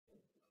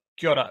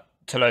Kia ora,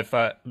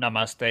 talofa,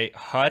 namaste,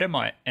 haere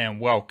mai, and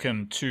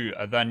welcome to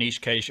the Niche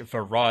Cage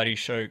Variety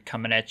Show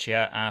coming at you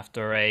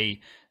after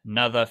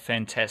another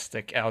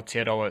fantastic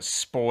Aotearoa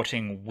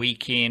sporting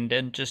weekend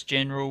and just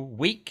general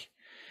week,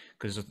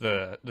 because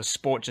the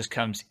sport just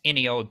comes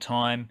any old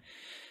time,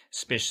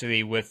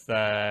 especially with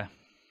the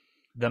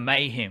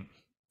mayhem,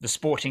 the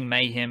sporting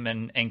mayhem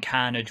and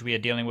carnage we are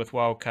dealing with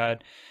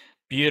wildcard.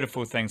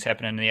 Beautiful things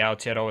happening in the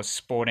Aotearoa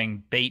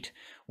sporting beat.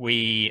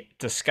 We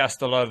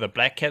discussed a lot of the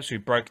Blackcaps. We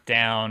broke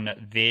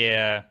down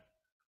their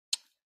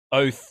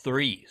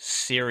 0-3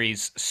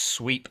 series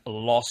sweep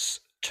loss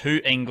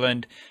to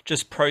England,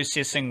 just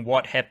processing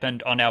what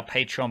happened on our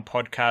Patreon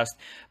podcast.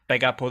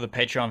 Big up all the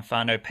Patreon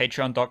whānau,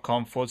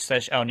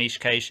 patreon.com/our niche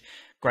cache.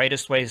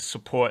 Greatest way to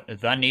support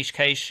the niche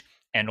cache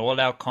and all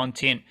our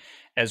content,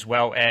 as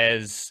well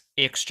as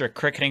extra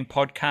cricketing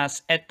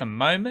podcasts at the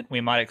moment.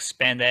 We might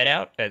expand that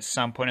out at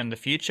some point in the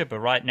future, but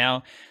right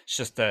now it's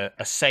just a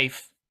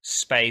safe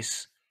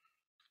space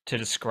to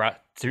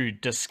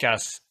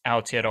discuss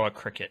Aotearoa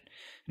cricket.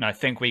 And I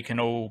think we can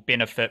all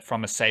benefit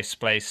from a safe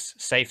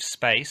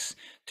space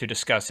to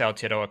discuss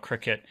Aotearoa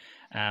cricket.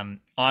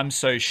 I'm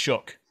so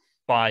shook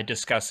by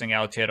discussing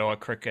Aotearoa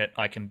cricket,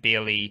 I can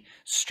barely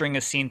string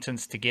a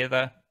sentence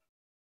together,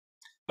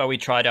 but we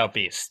tried our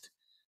best.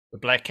 The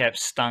Blackcaps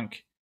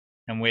stunk,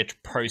 and we're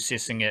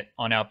processing it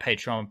on our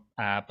Patreon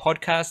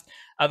podcast.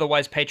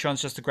 Otherwise,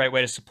 Patreon's just a great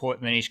way to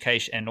support the Niche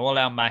Cache and all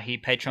our mahi,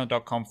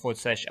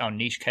 patreon.com/our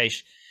niche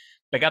cache.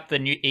 Pick up the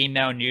new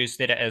email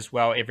newsletter as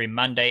well every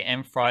Monday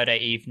and Friday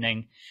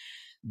evening.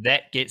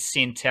 That gets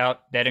sent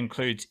out. That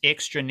includes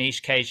extra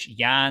Niche Cache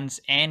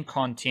yarns and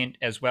content,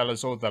 as well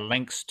as all the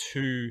links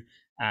to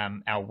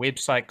our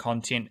website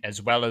content,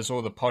 as well as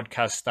all the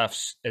podcast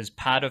stuff as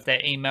part of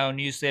that email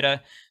newsletter.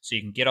 So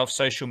you can get off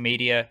social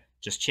media,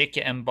 just check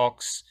your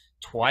inbox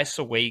twice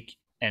a week,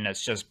 and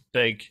it's just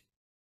big,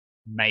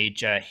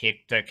 major,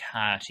 hectic,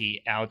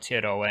 hearty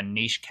Aotearoa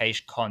Niche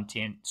Cache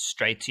content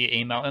straight to your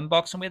email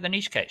inbox, and we're the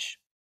Niche Cache.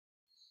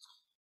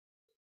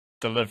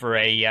 Deliver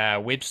a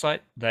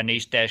website,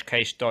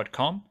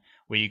 theniche-cache.com,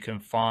 where you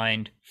can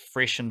find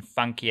fresh and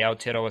funky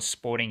Aotearoa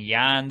sporting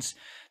yarns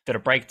that are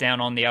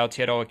breakdown on the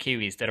Aotearoa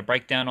Kiwis, that are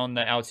breakdown on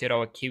the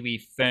Aotearoa Kiwi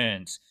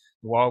Ferns.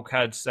 The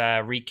Wildcards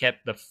recap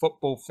the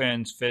football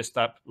Ferns first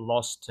up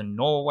lost to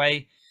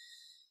Norway,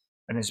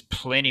 and there's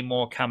plenty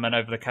more coming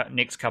over the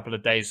next couple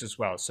of days as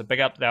well. So big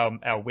up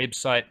our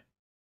website.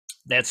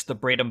 That's the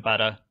bread and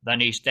butter,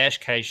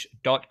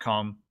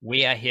 theniche-cache.com.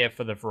 We are here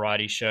for the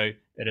variety show.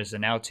 It is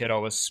an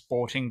Aotearoa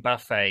sporting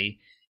buffet,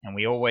 and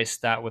we always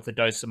start with a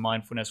dose of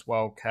mindfulness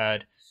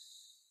wildcard.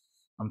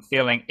 I'm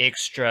feeling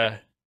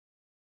extra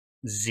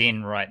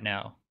zen right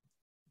now,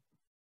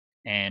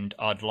 and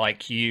I'd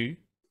like you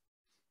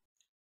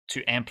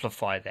to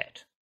amplify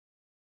that.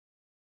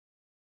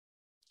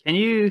 Can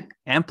you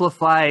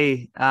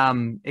amplify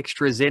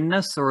extra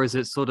zenness, or is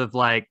it sort of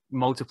like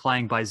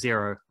multiplying by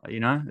zero? You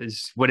know,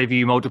 is whatever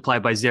you multiply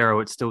by zero,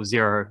 it's still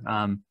zero.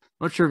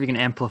 Not sure if you can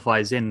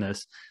amplify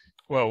zenness.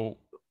 Well,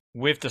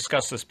 we've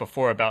discussed this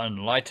before about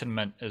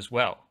enlightenment as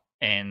well,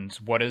 and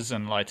what is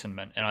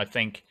enlightenment. And I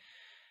think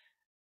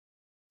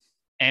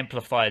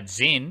amplified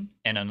zen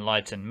and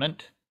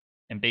enlightenment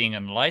and being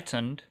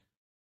enlightened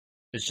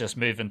is just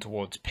moving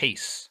towards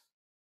peace.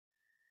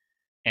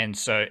 And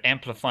so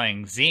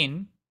amplifying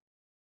zen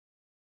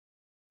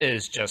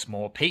is just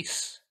more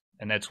peace,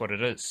 and that's what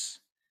it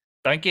is.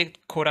 Don't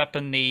get caught up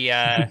in the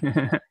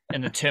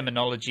in the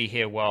terminology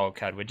here,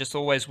 wildcard. We're just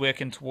always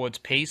working towards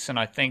peace, and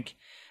I think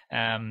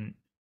I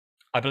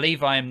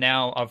believe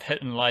I've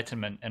hit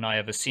enlightenment and I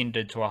have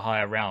ascended to a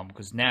higher realm,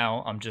 because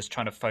now I'm just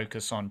trying to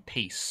focus on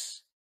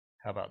peace.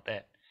 How about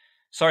that?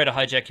 Sorry to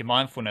hijack your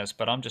mindfulness,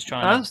 but I'm just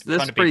trying to be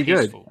pretty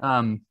peaceful.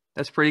 Good.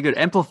 That's pretty good.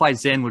 Amplified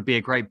Zen would be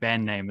a great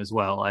band name as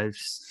well. I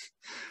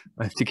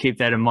have to keep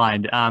that in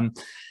mind. I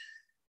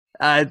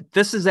think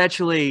this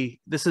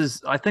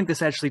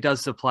actually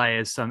does supply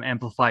as some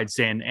amplified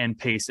Zen and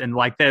peace. And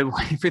like that,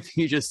 everything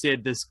you just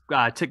said, this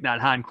Thich Nhat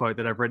Hanh quote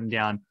that I've written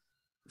down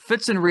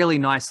fits in really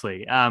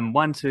nicely.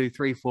 1, 2,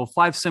 3, 4,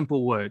 5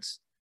 simple words: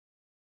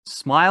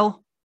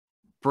 smile,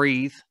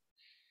 breathe,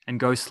 and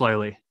go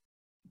slowly.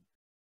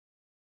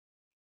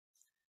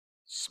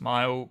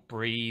 Smile,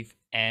 breathe,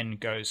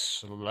 and go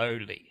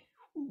slowly.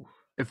 Ooh.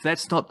 If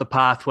that's not the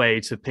pathway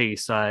to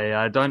peace,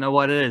 I don't know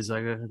what it is.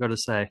 I got to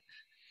say.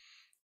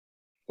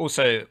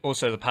 Also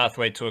the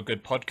pathway to a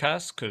good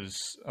podcast,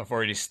 because I've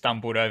already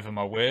stumbled over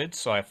my words.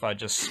 So if I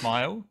just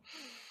smile,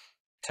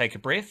 take a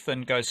breath,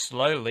 and go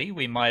slowly,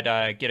 we might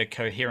get a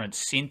coherent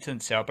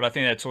sentence out. But I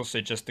think that's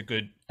also just a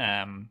good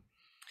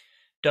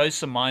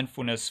dose of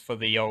mindfulness for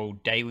the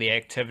old daily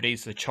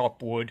activities, the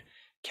chop wood,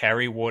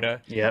 carry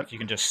water. Yep. If you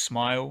can just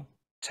smile,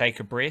 take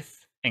a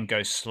breath, and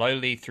go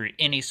slowly through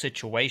any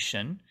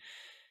situation,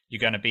 you're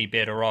going to be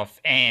better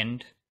off.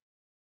 And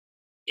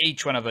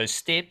each one of those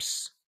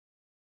steps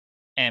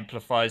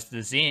amplifies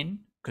the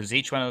zen, because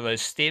each one of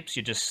those steps,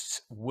 you're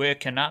just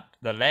working up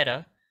the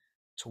ladder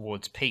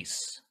towards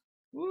peace.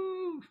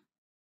 Woo!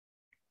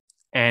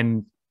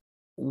 And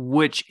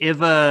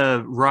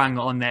whichever rung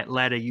on that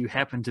ladder you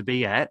happen to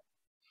be at,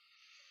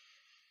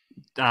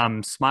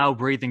 smile,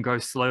 breathe, and go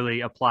slowly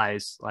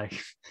applies. Like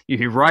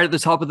you right at the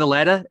top of the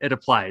ladder, it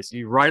applies.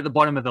 You right at the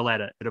bottom of the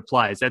ladder, it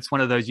applies. That's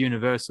one of those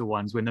universal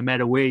ones where no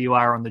matter where you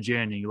are on the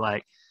journey,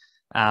 like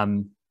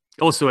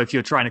also if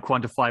you're trying to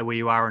quantify where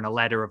you are on a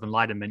ladder of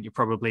enlightenment, you're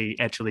probably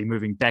actually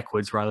moving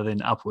backwards rather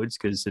than upwards,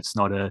 because it's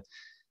not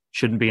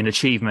shouldn't be an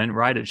achievement,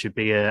 right? It should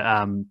be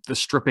the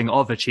stripping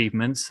of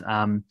achievements.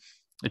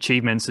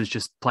 Achievements is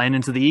just playing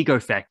into the ego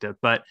factor.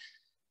 But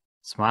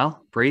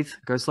smile, breathe,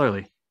 go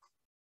slowly.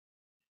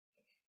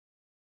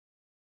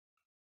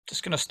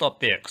 Just going to stop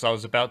there because I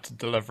was about to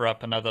deliver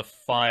up another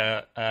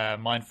fire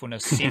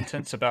mindfulness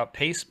sentence about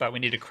peace, but we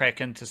need to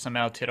crack into some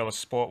Aotearoa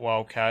sport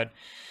wildcard.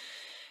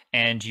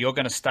 And you're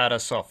going to start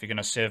us off. You're going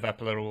to serve up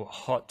a little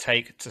hot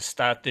take to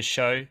start the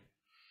show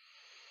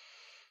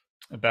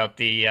about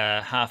the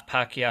half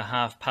Pākehā,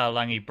 half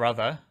Pālangi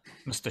brother,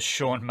 Mr.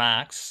 Sean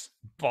Marks,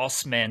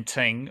 boss man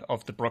ting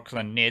of the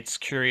Brooklyn Nets.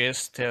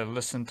 Curious to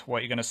listen to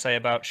what you're going to say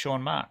about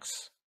Sean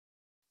Marks.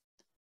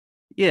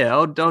 Yeah,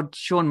 old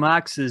Sean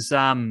Marks is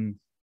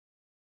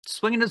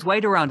swinging his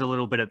weight around a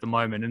little bit at the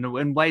moment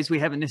in ways we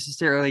haven't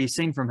necessarily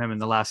seen from him in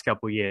the last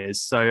couple of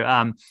years.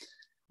 So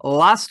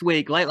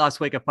late last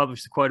week, I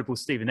published a quotable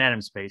Stephen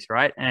Adams piece,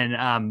 right?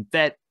 And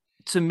that,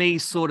 to me,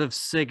 sort of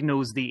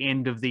signals the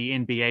end of the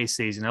NBA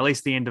season, at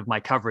least the end of my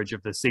coverage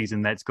of the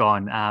season that's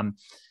gone.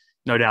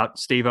 No doubt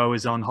Steve-O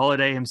is on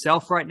holiday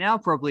himself right now,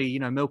 probably,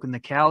 milking the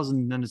cows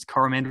and his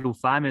Coromandel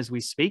farm as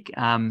we speak.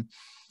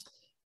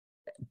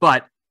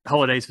 But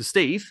holidays for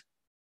Steve,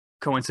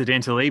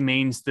 coincidentally,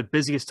 means the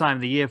busiest time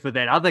of the year for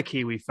that other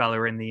Kiwi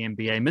fella in the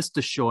NBA,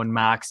 Mr. Sean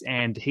Marks.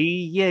 And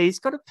he's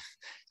got a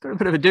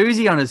bit of a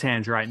doozy on his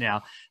hands right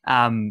now.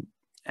 And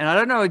I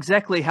don't know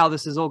exactly how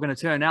this is all going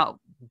to turn out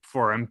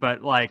for him,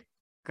 but like,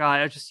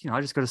 I just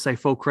got to say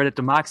full credit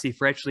to Marksy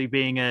for actually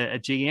being a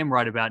GM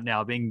right about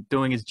now,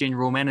 doing his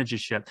general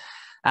managership.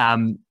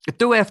 I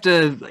do have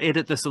to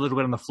edit this a little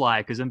bit on the fly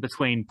because in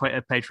between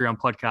Patreon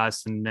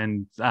podcasts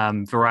and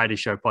variety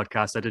show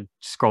podcasts, I did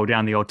scroll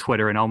down the old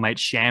Twitter, and old mate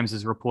Shams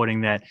is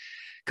reporting that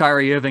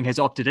Kyrie Irving has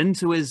opted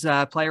into his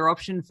player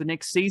option for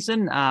next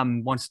season.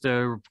 Wants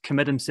to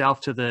commit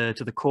himself to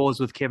the cause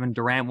with Kevin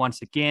Durant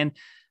once again.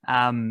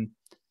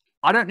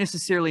 I don't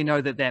necessarily know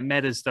that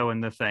matters, though,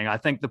 in the thing. I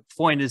think the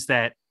point is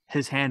that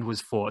his hand was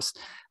forced.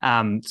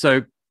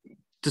 So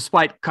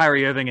despite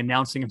Kyrie Irving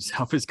announcing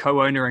himself as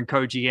co-owner and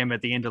co-GM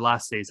at the end of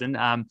last season,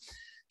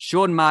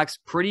 Sean Marks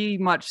pretty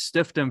much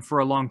stiffed him for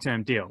a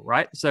long-term deal,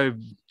 right? So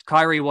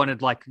Kyrie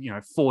wanted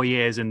 4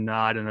 years and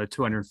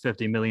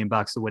 $250 million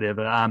or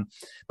whatever.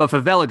 But for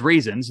valid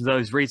reasons,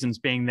 those reasons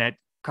being that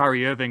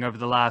Kyrie Irving over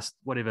the last,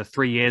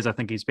 3 years, I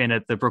think he's been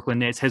at the Brooklyn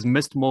Nets, has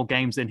missed more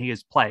games than he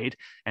has played,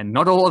 and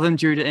not all of them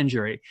due to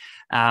injury.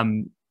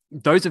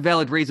 Those are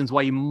valid reasons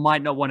why you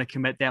might not want to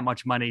commit that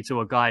much money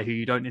to a guy who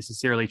you don't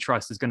necessarily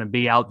trust is going to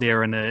be out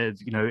there in a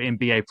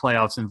NBA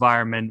playoffs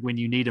environment when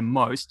you need him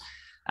most,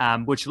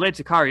 which led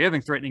to Kyrie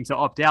Irving threatening to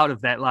opt out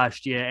of that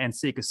last year and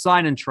seek a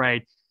sign-and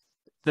trade.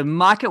 The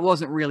market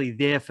wasn't really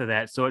there for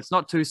that, so it's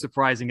not too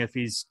surprising if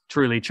he's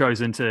truly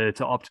chosen to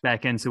opt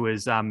back into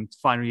his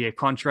final year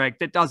contract.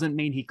 That doesn't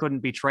mean he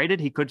couldn't be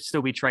traded. He could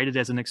still be traded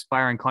as an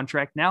expiring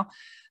contract now.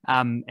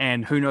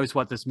 And who knows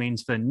what this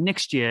means for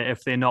next year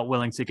if they're not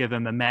willing to give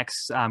him a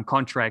max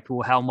contract,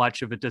 or how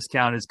much of a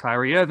discount is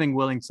Kyrie Irving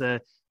willing to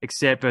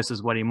accept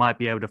versus what he might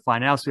be able to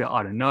find elsewhere.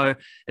 I don't know.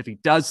 If he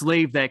does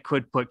leave, that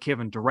could put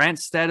Kevin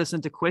Durant's status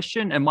into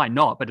question. It might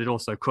not, but it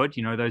also could.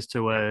 Those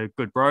two are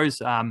good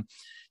bros.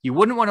 You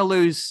wouldn't want to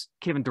lose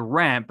Kevin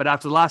Durant, but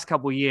after the last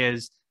couple of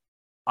years,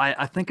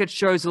 I think it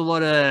shows a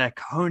lot of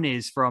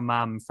cojones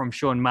from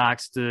Sean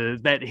Marks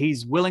that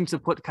he's willing to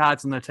put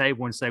cards on the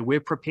table and say,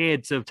 we're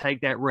prepared to take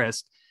that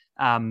risk,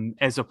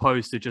 as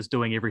opposed to just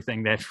doing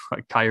everything that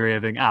Kyrie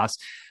Irving asked.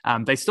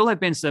 They still have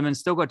Ben Simmons,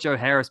 still got Joe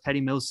Harris,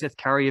 Patty Mills, Seth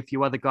Curry, a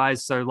few other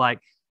guys. So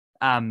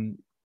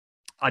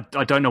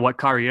I don't know what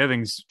Kyrie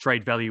Irving's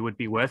trade value would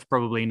be worth.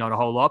 Probably not a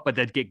whole lot, but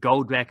they'd get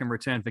gold back in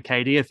return for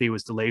KD if he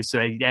was to leave. So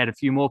they'd add a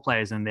few more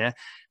players in there.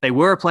 They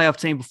were a playoff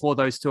team before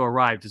those two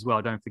arrived as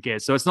well, don't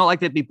forget. So it's not like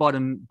they'd be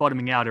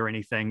bottoming out or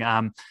anything.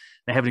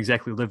 They haven't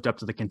exactly lived up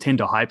to the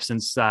contender hype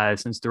since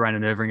Durant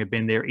and Irving have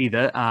been there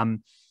either.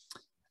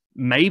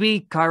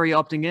 Maybe Kyrie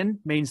opting in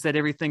means that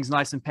everything's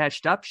nice and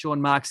patched up.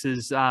 Sean Marks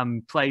has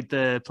played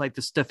the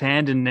stiff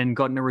hand and then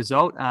gotten a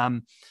result.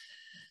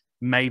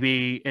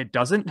 Maybe it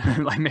doesn't.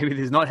 Maybe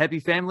there's not happy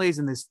families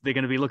and they're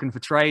going to be looking for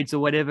trades or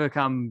whatever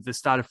come the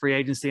start of free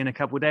agency in a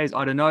couple of days.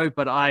 I don't know,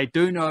 but I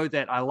do know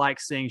that I like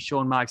seeing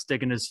Sean Marks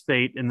digging his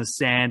feet in the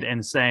sand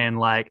and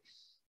saying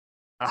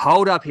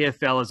hold up here,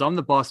 fellas. I'm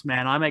the boss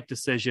man. I make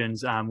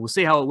decisions. We'll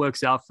see how it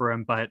works out for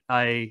him, but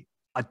I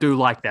do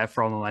like that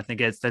from him. I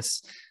think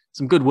that's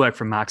some good work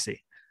from Marksy.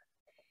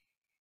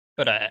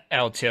 But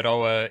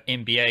Aotearoa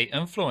NBA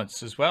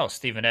influence as well.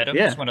 Stephen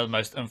Adams, one of the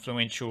most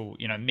influential,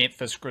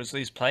 Memphis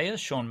Grizzlies players.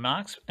 Sean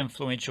Marks,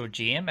 influential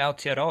GM.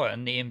 Aotearoa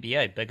in the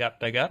NBA. Big up,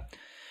 big up.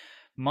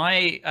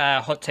 My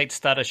hot take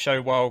starter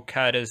show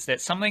wildcard is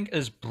that something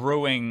is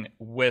brewing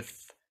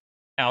with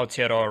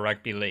Aotearoa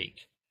Rugby League.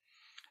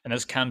 And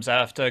this comes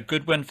after a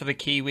good win for the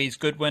Kiwis,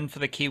 good win for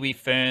the Kiwi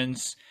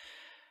Ferns.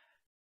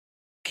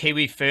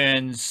 Kiwi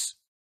Ferns,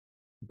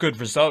 good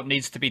result,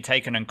 needs to be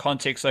taken in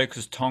context though,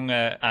 because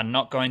Tonga are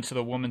not going to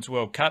the Women's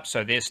World Cup,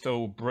 so they're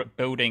still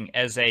building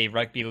as a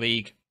rugby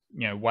league,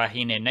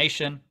 wahine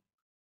nation.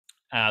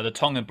 The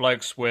Tongan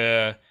blokes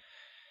were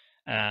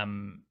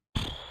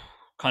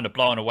kind of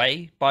blown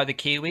away by the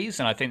Kiwis,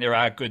 and I think there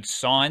are good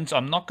signs.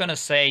 I'm not going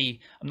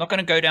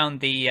to go down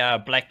the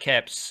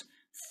Blackcaps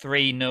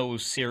 3-0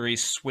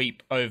 series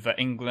sweep over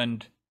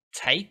England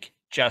take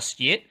just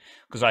yet,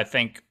 because I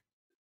think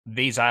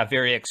these are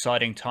very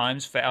exciting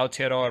times for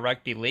Aotearoa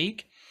Rugby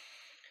League.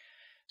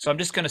 So I'm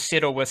just going to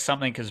settle with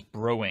something is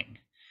brewing.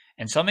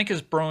 And something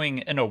is brewing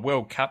in a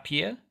World Cup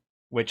year,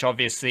 which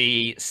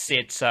obviously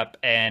sets up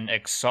an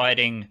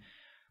exciting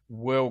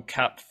World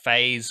Cup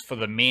phase for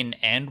the men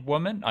and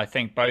women. I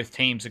think both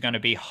teams are going to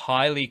be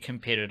highly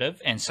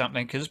competitive, and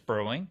something is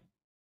brewing.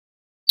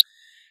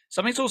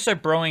 Something's also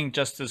brewing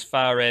just as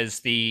far as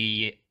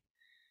the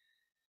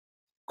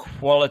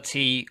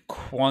quality,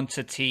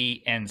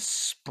 quantity, and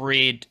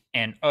spread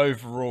and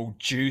overall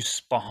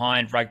juice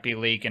behind rugby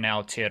league in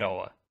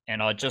Aotearoa.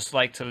 And I'd just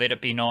like to let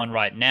it be known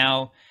right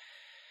now,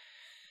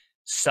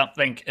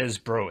 something is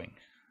brewing.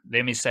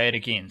 Let me say it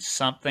again.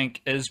 Something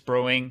is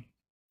brewing.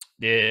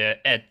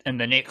 In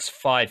the next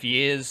 5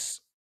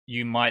 years,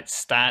 you might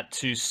start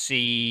to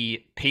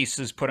see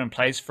pieces put in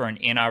place for an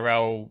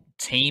NRL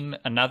team,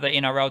 another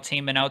NRL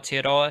team in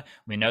Aotearoa.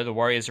 We know the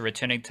Warriors are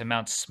returning to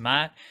Mount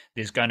Smart.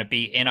 There's going to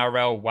be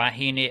NRL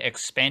Wahine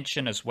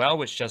expansion as well,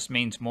 which just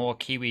means more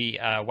Kiwi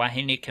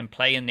Wahine can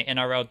play in the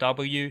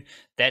NRLW.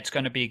 That's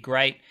going to be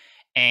great.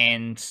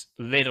 And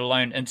let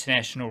alone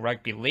International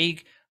Rugby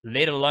League,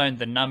 let alone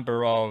the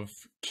number of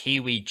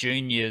Kiwi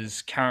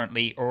juniors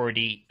currently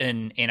already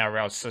in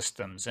NRL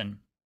systems. And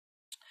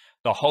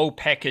the whole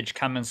package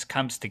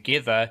comes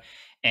together,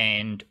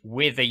 and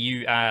whether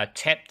you are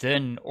tapped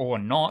in or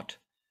not,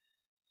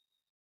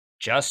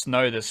 just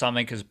know that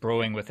something is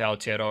brewing with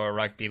Aotearoa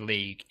Rugby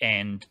League,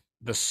 and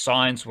the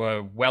signs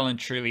were well and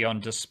truly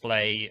on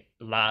display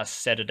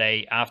last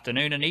Saturday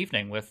afternoon and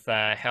evening with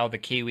how the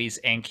Kiwis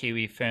and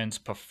Kiwi Ferns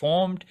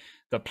performed,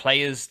 the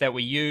players that were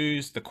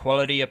used, the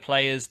quality of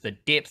players, the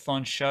depth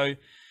on show,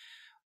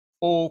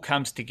 all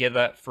comes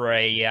together for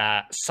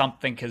a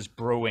something is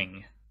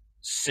brewing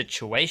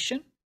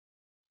situation.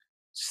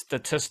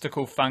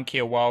 Statistical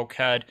funkier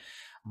wildcard.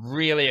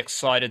 Really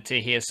excited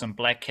to hear some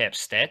Blackcap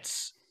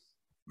stats.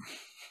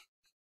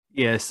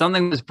 Yeah,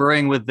 something was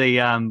brewing with the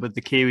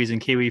Kiwis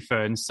and Kiwi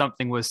Ferns.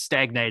 Something was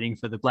stagnating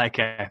for the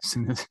Blackcaps,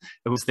 and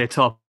it was their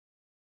top.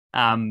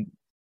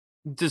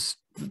 Just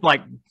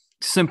like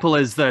simple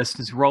as this,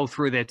 just roll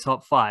through their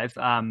top five.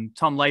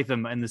 Tom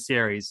Latham in the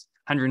series,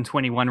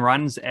 121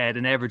 runs at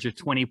an average of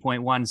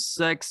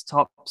 20.16,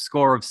 top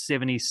score of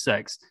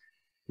 76.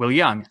 Will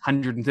Young,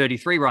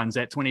 133 runs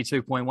at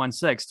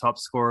 22.16, top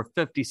score of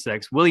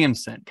 56.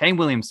 Kane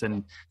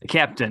Williamson, the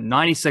captain,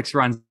 96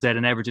 runs at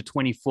an average of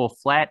 24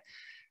 flat,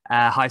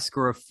 high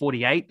score of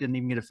 48, didn't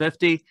even get a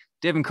 50.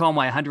 Devon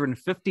Conway,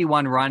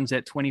 151 runs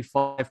at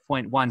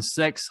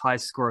 25.16, high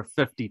score of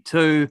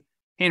 52.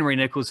 Henry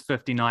Nichols,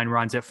 59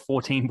 runs at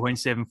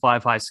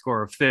 14.75, high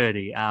score of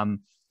 30.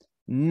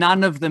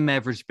 None of them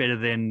averaged better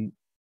than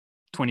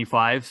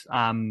 25.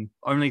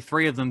 Only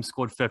 3 of them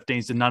scored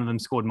 15s, and none of them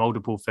scored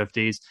multiple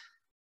 50s.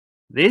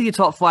 They're your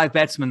top 5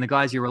 batsmen, the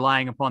guys you're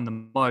relying upon the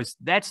most.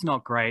 That's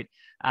not great.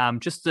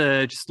 Just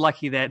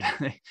lucky that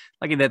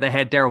they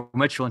had Daryl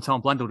Mitchell and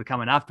Tom Blundell to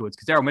come in afterwards,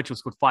 because Daryl Mitchell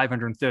scored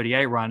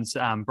 538 runs,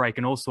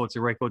 breaking all sorts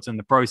of records in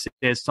the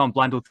process. Tom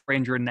Blundell,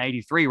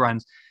 383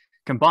 runs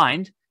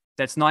combined.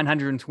 That's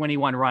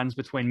 921 runs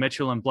between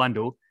Mitchell and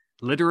Blundell.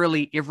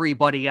 Literally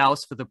everybody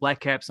else for the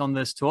Blackcaps on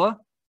this tour,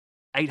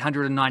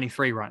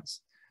 893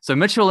 runs. So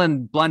Mitchell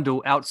and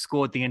Blundell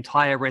outscored the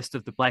entire rest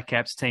of the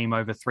Blackcaps team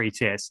over 3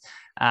 tests.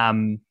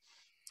 I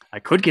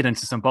could get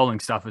into some bowling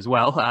stuff as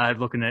well,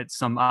 looking at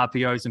some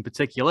RPOs in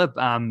particular,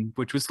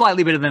 which was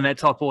slightly better than that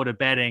top order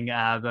batting,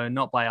 though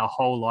not by a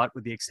whole lot,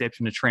 with the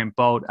exception of Trent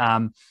Bolt.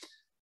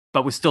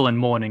 But we're still in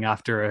mourning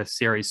after a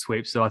series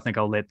sweep, so I think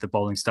I'll let the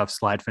bowling stuff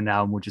slide for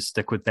now, and we'll just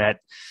stick with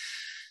that.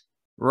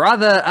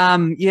 Rather,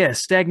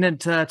 stagnant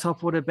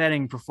top order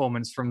batting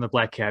performance from the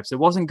Blackcaps. It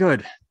wasn't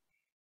good.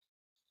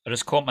 I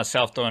just caught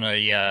myself doing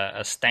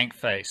a stank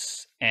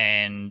face,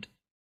 and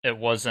it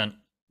wasn't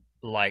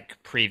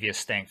like previous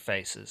stank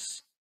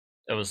faces.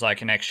 It was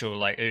like an actual,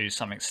 like, ooh,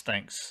 something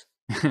stinks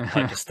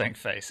type of stink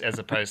face, as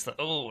opposed to,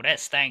 ooh,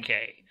 that's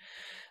stanky.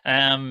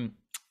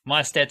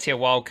 My stats here,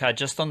 wildcard,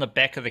 just on the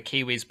back of the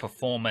Kiwis'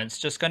 performance,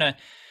 just going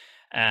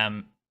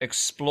to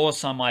explore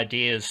some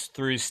ideas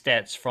through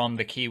stats from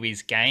the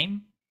Kiwis'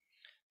 game.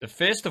 The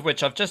first of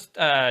which I've just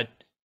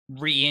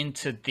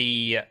re-entered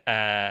the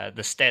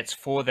stats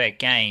for that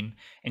game,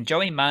 and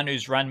Joey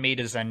Manu's run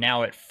meters are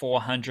now at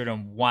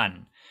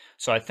 401.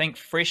 So I think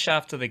fresh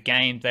after the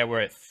game they were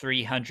at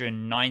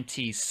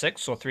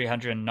 396 or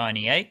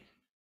 398.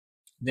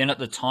 Then at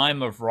the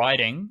time of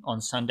writing on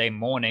Sunday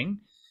morning,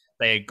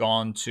 they had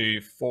gone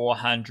to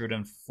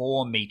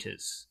 404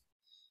 meters.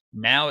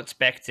 Now it's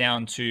back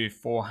down to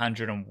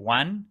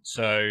 401.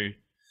 So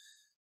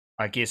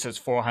I guess it's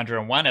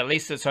 401. At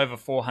least it's over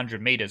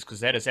 400 meters, because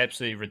that is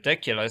absolutely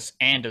ridiculous.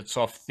 And it's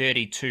off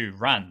 32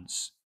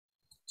 runs.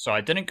 So I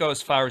didn't go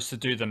as far as to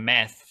do the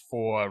math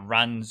for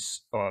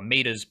runs or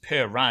meters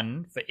per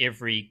run for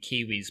every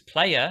Kiwis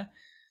player.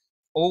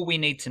 All we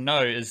need to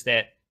know is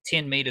that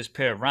 10 meters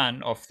per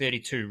run of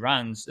 32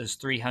 runs is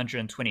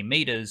 320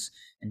 meters,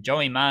 and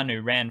Joey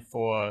Manu ran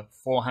for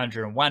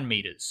 401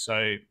 meters.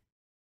 So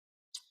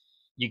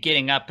you're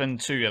getting up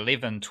into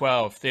 11,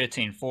 12,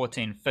 13,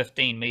 14,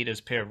 15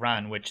 meters per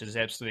run, which is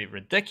absolutely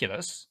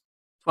ridiculous.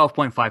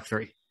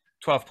 12.53.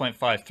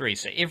 12.53.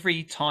 So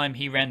every time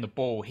he ran the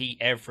ball, he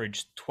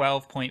averaged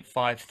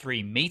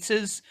 12.53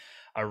 meters.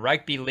 A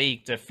rugby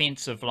league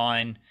defensive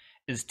line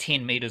is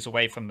 10 meters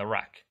away from the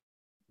ruck.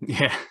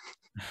 Yeah.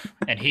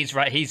 And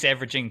he's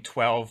averaging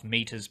 12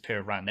 meters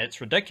per run. That's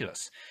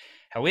ridiculous.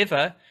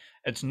 However,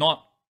 it's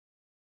not,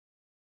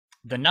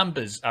 the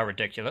numbers are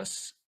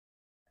ridiculous.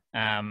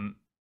 And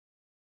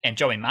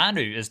Joey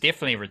Manu is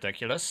definitely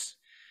ridiculous,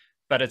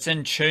 but it's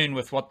in tune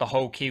with what the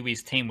whole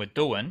Kiwis team were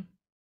doing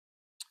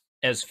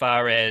as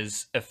far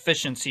as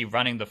efficiency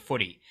running the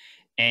footy.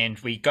 And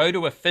we go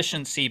to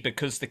efficiency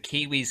because the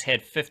Kiwis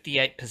had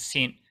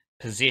 58%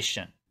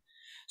 possession.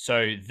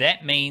 So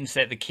that means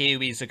that the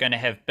Kiwis are going to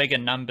have bigger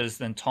numbers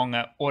than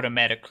Tonga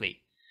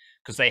automatically,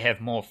 because they have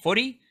more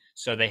footy,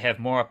 so they have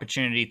more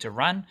opportunity to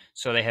run,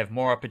 so they have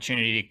more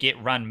opportunity to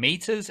get run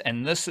meters.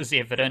 And this is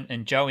evident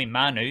in Joey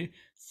Manu,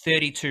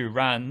 32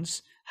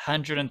 runs,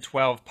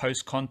 112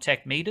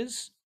 post-contact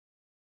meters.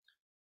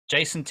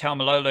 Jason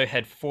Taumalolo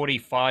had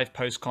 45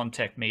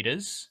 post-contact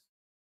meters,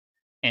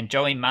 and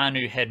Joey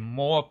Manu had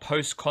more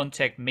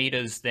post-contact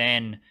meters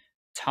than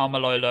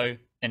Taumalolo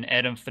and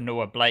Adam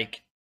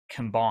Whenua-Blake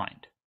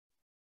combined.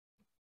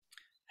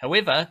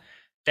 However,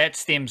 that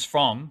stems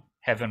from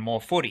having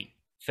more footy,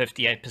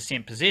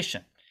 58%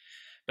 possession.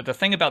 But the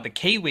thing about the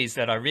Kiwis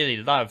that I really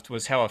loved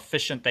was how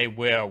efficient they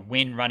were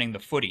when running the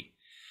footy.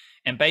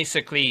 And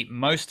basically,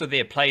 most of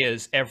their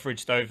players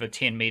averaged over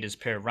 10 meters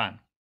per run.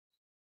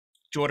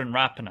 Jordan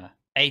Rapana,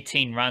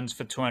 18 runs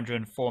for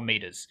 204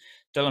 meters.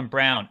 Dylan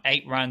Brown,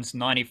 8 runs,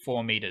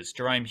 94 meters.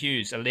 Jerome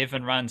Hughes,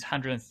 11 runs,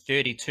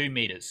 132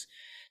 meters.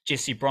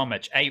 Jesse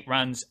Bromwich, 8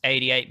 runs,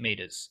 88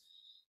 meters.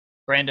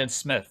 Brandon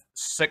Smith,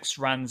 6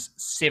 runs,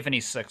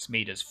 76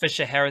 meters.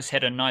 Fisher Harris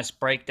had a nice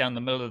break down the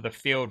middle of the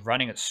field,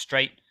 running it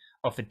straight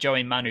off a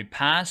Joey Manu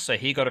pass, so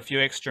he got a few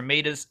extra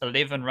meters,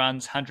 11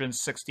 runs,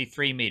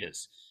 163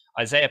 meters.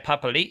 Isaiah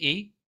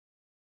Papali'i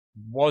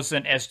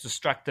wasn't as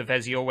destructive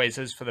as he always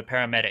is for the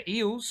Parramatta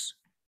Eels,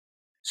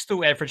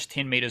 still averaged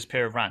 10 meters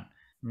per run,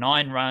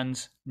 9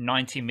 runs,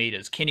 90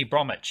 meters. Kenny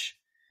Bromwich,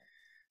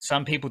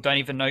 some people don't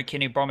even know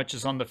Kenny Bromwich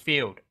is on the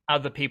field.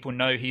 Other people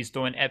know he's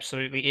doing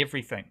absolutely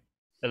everything.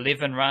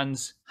 11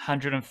 runs,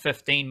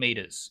 115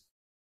 meters.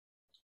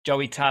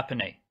 Joey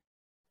Tapine,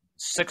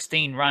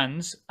 16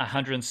 runs,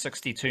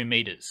 162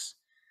 meters.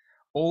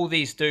 All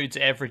these dudes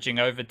averaging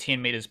over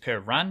 10 meters per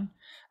run,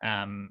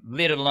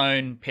 let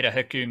alone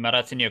Petahiku,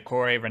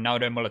 Maratini-Okore,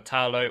 Ronaldo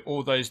Mulatalo.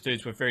 All those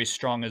dudes were very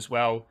strong as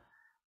well,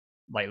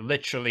 like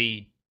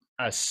literally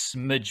a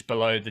smidge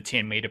below the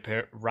 10 meter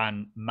per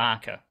run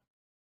marker.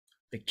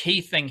 The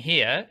key thing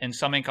here, and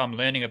something I'm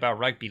learning about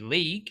rugby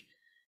league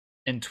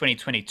in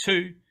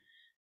 2022,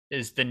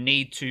 is the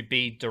need to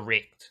be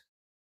direct.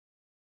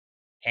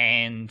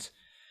 And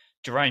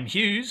Jerome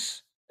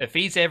Hughes, if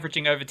he's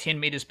averaging over 10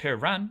 meters per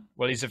run,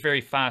 well, he's a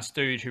very fast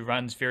dude who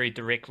runs very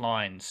direct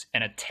lines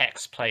and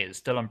attacks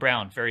players. Dylan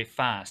Brown, very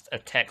fast,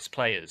 attacks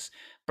players.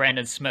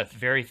 Brandon Smith,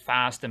 very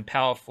fast and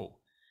powerful.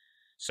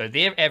 So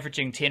they're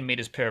averaging 10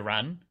 meters per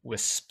run with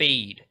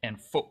speed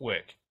and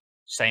footwork.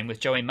 Same with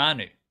Joey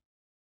Manu.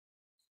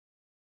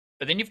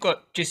 But then you've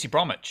got Jesse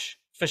Bromwich,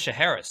 Fisher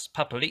Harris,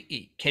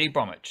 Papali'i, Kenny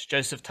Bromwich,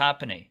 Joseph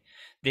Tapine.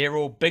 They're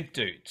all big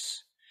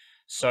dudes.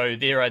 So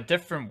there are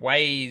different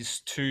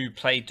ways to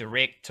play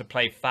direct, to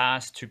play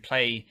fast, to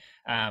play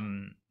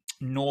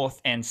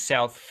north and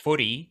south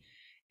footy.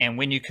 And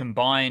when you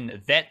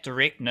combine that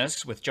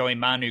directness with Joey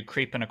Manu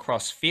creeping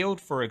across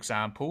field, for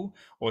example,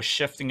 or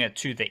shifting it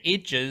to the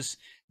edges,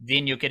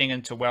 then you're getting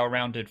into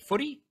well-rounded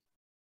footy.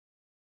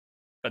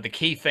 But the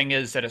key thing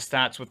is that it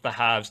starts with the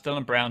halves.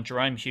 Dylan Brown,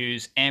 Jerome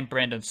Hughes, and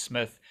Brandon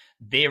Smith,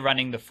 they're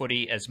running the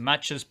footy as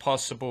much as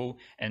possible,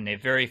 and they're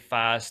very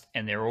fast,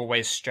 and they're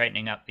always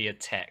straightening up the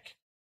attack.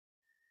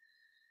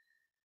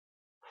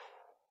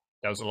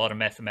 That was a lot of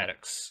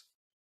mathematics.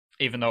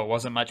 Even though it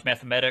wasn't much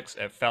mathematics,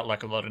 it felt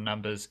like a lot of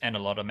numbers and a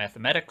lot of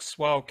mathematics.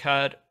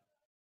 Wildcard,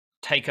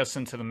 take us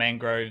into the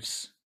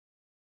mangroves.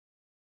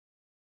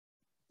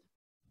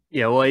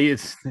 Yeah, well,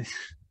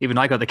 even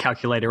I got the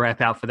calculator app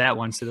out for that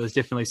one, so there was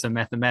definitely some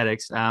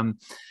mathematics.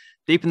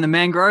 Deep in the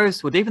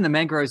mangroves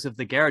of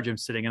the garage I'm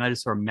sitting in, I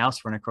just saw a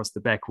mouse run across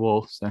the back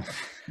wall, so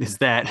there's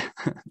that.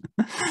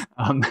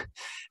 And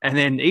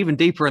then even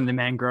deeper in the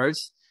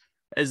mangroves,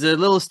 There's a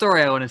little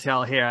story I want to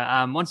tell here.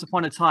 Once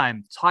upon a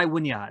time, Tai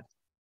Wynyard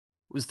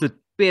was the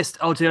best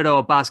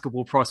Aotearoa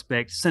basketball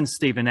prospect since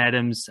Stephen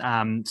Adams.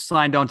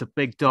 Signed on to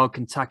Big Dog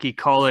Kentucky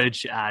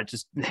College.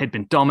 Just had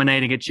been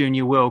dominating at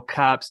Junior World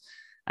Cups.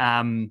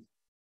 Um,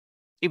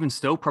 Even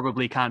still,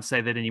 probably can't say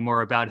that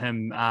anymore about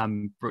him.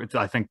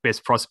 I think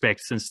best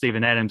prospect since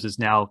Stephen Adams is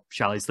now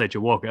Charlie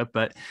Sledger Walker.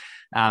 But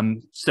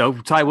so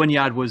Tai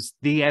Wynyard was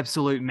the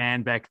absolute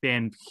man back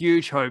then.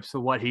 Huge hopes for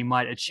what he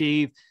might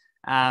achieve.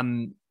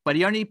 But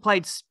he only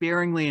played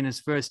sparingly in his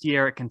first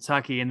year at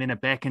Kentucky, and then a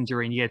back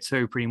injury in year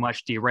two pretty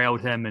much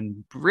derailed him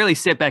and really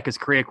set back his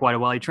career quite a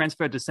while. He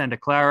transferred to Santa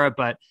Clara,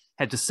 but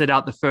had to sit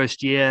out the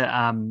first year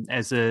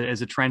as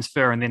a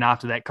transfer, and then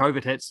after that,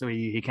 COVID hit, so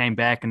he came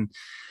back,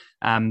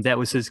 and that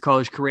was his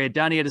college career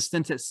done. He had a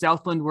stint at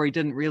Southland where he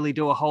didn't really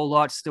do a whole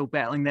lot, still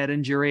battling that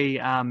injury.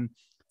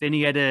 Then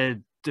he had a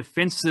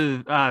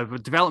defensive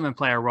development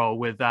player role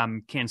with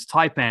Cairns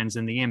Taipans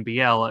in the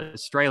NBL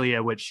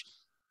Australia, which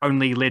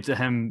only led to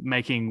him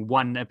making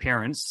one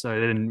appearance, so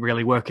it didn't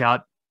really work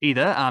out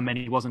either, and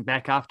he wasn't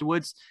back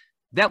afterwards.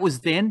 That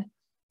was then.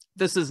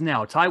 This is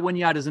now. Tai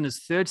Wynyard is in his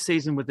third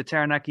season with the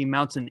Taranaki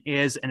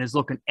Mountaineers and is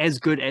looking as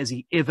good as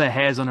he ever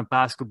has on a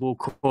basketball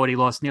court. He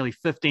lost nearly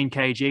 15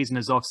 kgs in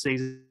his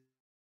off-season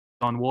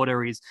on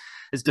water. His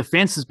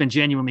defense has been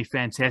genuinely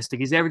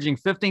fantastic. He's averaging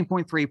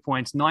 15.3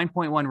 points,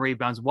 9.1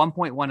 rebounds,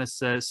 1.1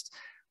 assists,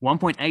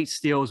 1.8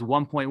 steals,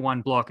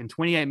 1.1 block, and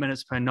 28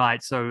 minutes per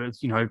night. So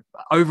it's,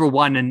 over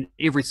one in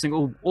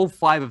all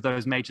five of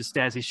those major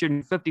stats. He's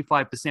shooting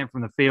 55%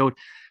 from the field.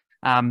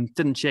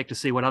 Didn't check to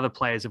see what other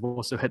players have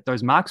also hit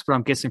those marks, but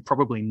I'm guessing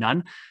probably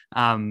none.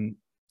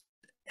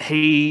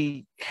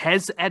 He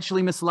has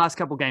actually missed the last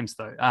couple of games,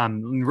 though.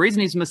 The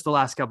reason he's missed the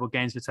last couple of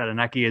games for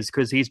Taranaki is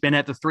because he's been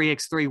at the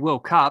 3x3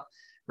 World Cup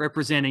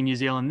representing New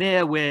Zealand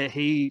there, where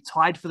he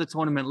tied for the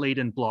tournament lead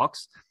in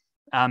blocks,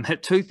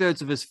 hit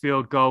 2/3 of his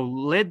field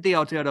goal, led the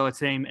Aotearoa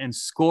team in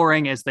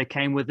scoring as they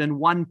came within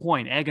 1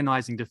 point,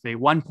 agonizing defeat,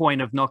 1 point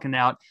of knocking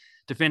out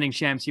defending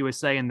champs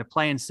USA in the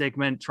play-in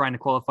segment, trying to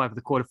qualify for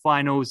the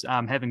quarterfinals,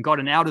 having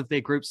gotten out of their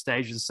group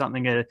stage, which is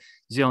something a New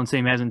Zealand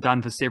team hasn't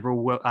done for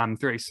several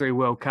 3x3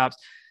 World Cups.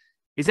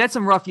 He's had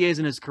some rough years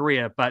in his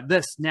career, but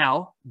this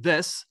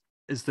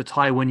is the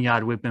Tai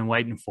Wynyard we've been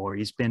waiting for.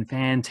 He's been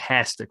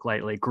fantastic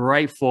lately.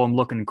 Great form,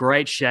 looking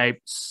great shape.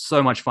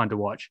 So much fun to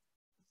watch.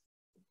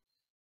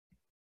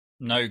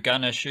 No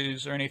gun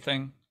issues or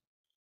anything?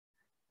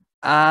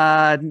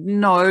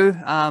 No.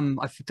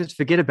 I did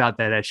forget about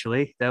that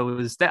actually. I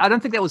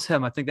don't think that was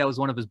him. I think that was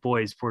one of his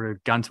boys brought a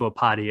gun to a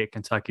party at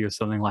Kentucky or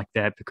something like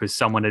that because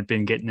someone had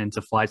been getting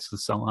into fights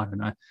with someone. I don't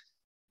know.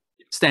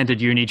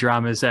 Standard uni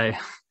dramas, eh?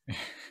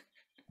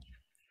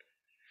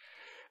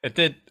 It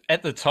did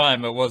at the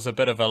time. It was a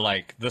bit of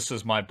a this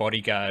is my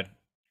bodyguard,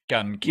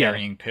 gun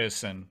carrying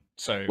person.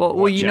 So well,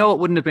 it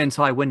wouldn't have been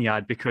Tai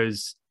Wynyard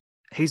because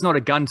he's not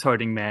a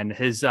gun-toting man.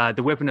 His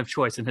the weapon of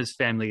choice in his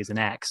family is an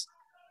axe.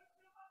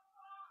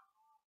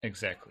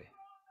 Exactly.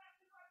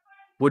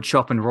 Wood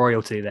chopping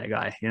royalty, that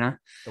guy,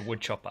 The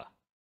wood chopper.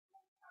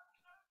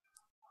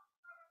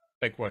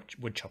 Big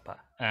wood chopper.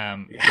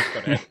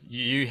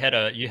 You had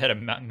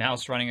a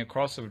mouse running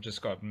across, so we've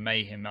just got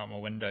mayhem out my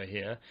window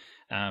here,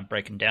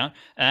 breaking down.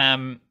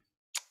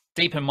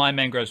 Deep in my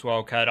Mangroves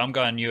wildcard, I'm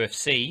going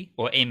UFC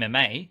or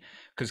MMA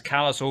because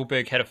Carlos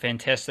Ulberg had a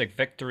fantastic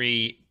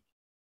victory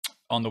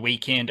on the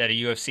weekend at a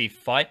UFC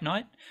fight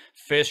night.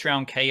 First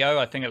round KO,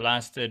 I think it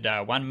lasted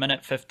 1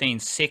 minute, 15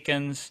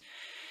 seconds.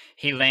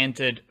 He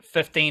landed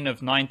 15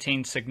 of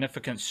 19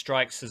 significant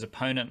strikes. His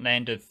opponent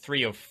landed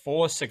 3 of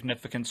 4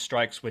 significant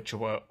strikes, which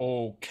were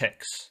all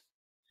kicks.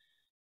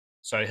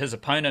 So his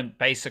opponent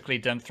basically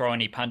didn't throw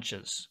any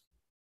punches.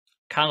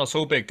 Carlos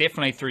Ulberg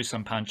definitely threw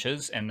some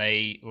punches, and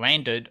they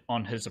landed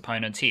on his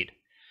opponent's head.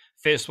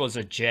 First was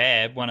a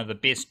jab, one of the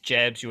best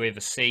jabs you ever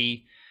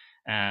see.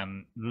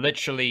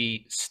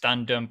 Literally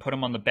stunned him, put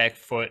him on the back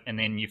foot, and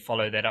then you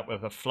follow that up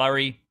with a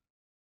flurry.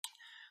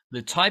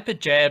 The type of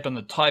jab and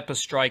the type of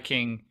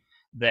striking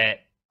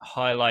that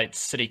highlights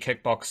City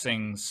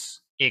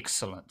Kickboxing's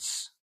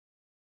excellence,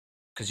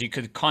 because you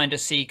could kind of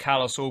see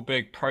Carlos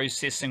Ulberg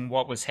processing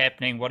what was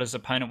happening, what his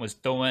opponent was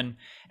doing,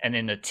 and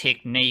then the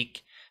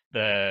technique,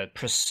 the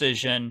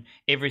precision,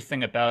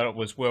 everything about it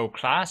was world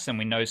class, and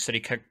we know City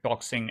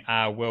Kickboxing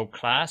are world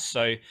class.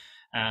 So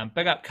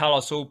big up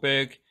Carlos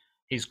Ulberg.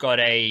 He's got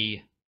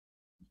let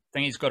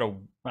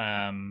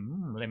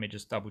me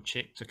just double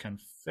check to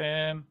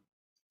confirm.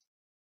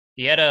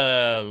 He had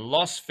a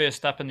loss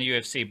first up in the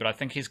UFC, but I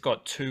think he's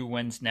got 2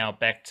 wins now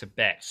back to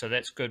back. So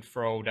that's good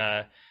for old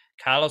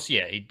Carlos.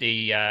 Yeah, he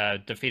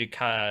defeated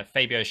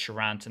Fabio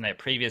Charant in that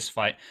previous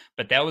fight,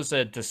 but that was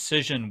a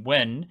decision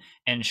win,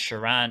 and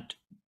Charant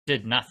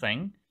did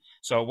nothing.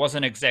 So it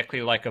wasn't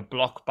exactly like a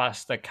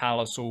blockbuster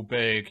Carlos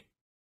Ulberg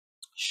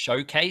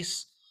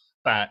showcase.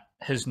 But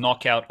his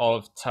knockout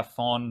of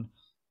Tafon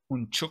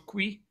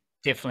Unchukwi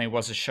definitely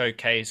was a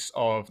showcase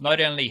of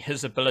not only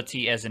his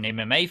ability as an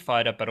MMA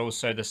fighter, but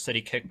also the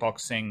City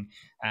Kickboxing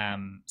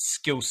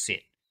skill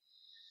set.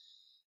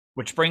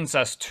 which brings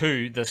us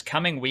to this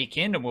coming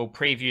weekend, and we'll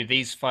preview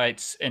these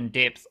fights in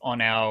depth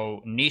on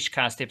our niche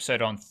cast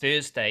episode on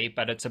Thursday.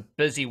 But it's a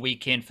busy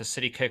weekend for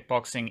City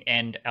Kickboxing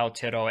and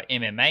Aotearoa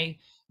MMA.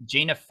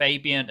 Gina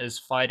Fabian is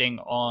fighting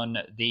on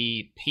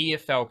the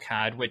PFL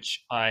card,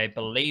 which I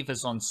believe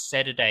is on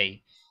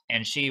Saturday,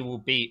 and she will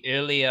be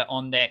earlier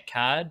on that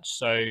card.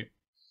 So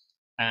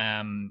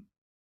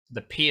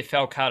the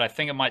PFL card, I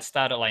think it might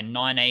start at like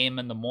 9 a.m.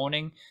 in the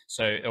morning.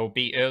 So it'll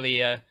be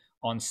earlier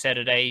on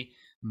Saturday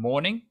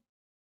morning.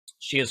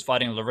 She is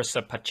fighting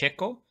Larissa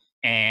Pacheco,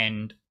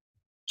 and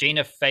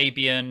Gina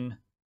Fabian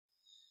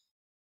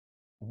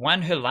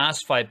won her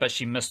last fight, but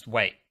she missed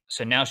weight.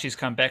 So now she's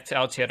come back to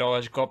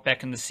Aotearoa. She got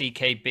back in the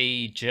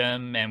CKB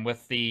gym, and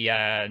with the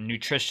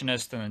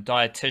nutritionist and the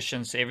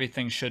dietitian, so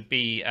everything should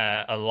be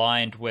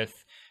aligned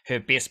with her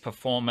best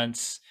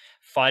performance,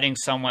 fighting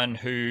someone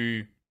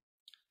who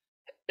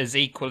is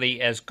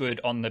equally as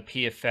good on the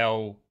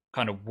PFL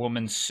kind of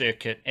women's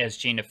circuit as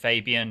Gina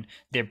Fabian.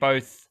 They're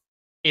both,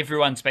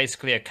 everyone's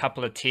basically a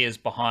couple of tiers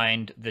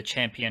behind the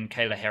champion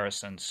Kayla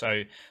Harrison.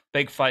 So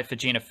big fight for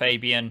Gina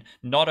Fabian,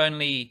 not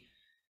only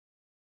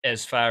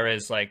as far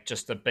as like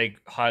just a big,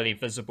 highly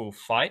visible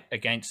fight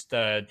against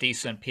a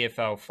decent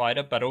PFL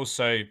fighter, but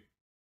also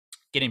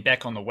getting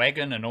back on the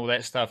wagon and all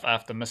that stuff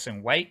after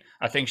missing weight.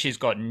 I think she's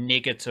got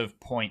negative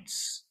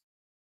points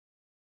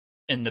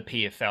in the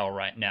PFL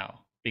right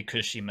now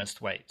because she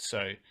missed weight.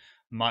 So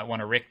might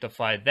want to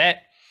rectify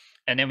that.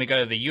 And then we go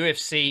to the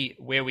UFC,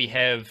 where we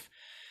have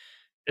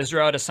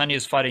Israel Adesanya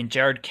is fighting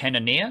Jared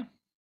Cannonier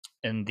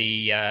in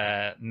the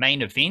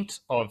main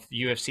event of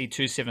UFC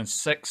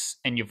 276.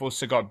 And you've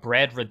also got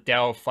Brad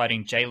Riddell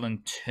fighting Jalen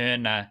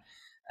Turner.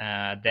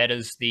 That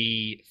is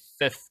the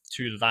 5th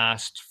to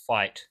last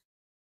fight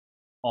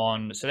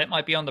on. So that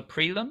might be on the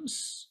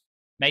prelims,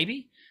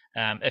 maybe,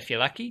 if you're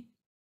lucky.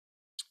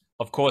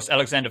 Of course,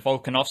 Alexander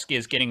Volkanovski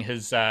is getting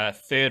his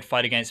 3rd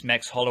fight against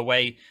Max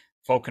Holloway.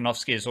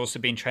 Volkanovski has also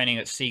been training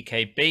at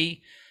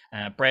CKB.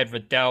 Brad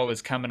Riddell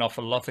is coming off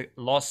a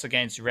loss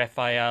against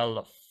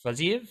Rafael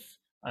Faziev,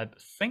 I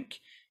think.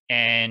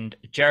 And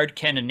Jared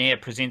Cannonier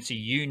presents a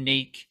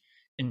unique,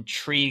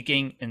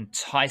 intriguing,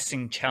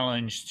 enticing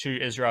challenge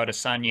to Israel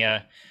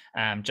Adesanya,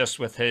 just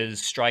with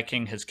his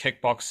striking, his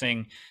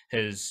kickboxing.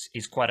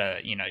 He's quite a,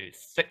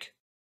 thick,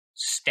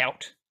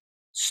 stout,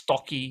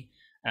 stocky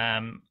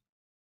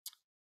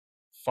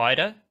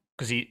fighter,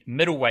 because he's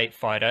middleweight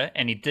fighter,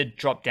 and he did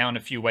drop down a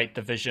few weight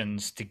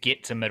divisions to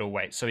get to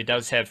middleweight. So he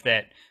does have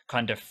that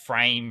kind of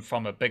frame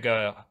from a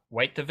bigger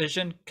weight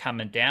division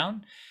coming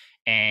down.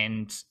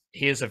 And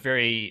here's a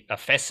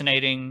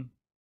fascinating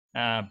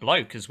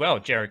bloke as well,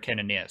 Jared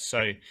Cannonier.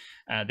 So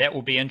that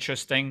will be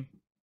interesting.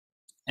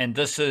 And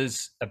this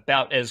is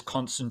about as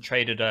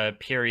concentrated a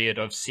period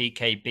of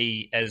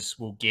CKB as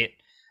we'll get.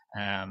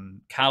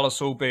 Carlos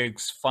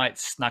Ulberg's fight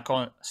snuck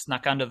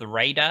under the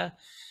radar.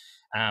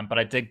 But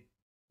I did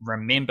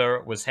remember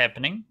it was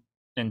happening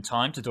in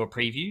time to do a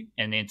preview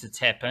and then to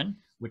tap in,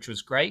 which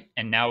was great.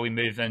 And now we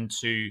move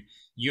into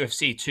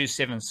UFC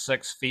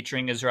 276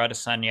 featuring Israel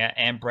Adesanya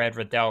and Brad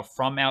Riddell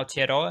from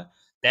Aotearoa.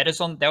 That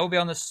will be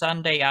on the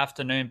Sunday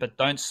afternoon, but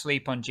don't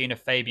sleep on Gina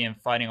Fabian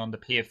fighting on the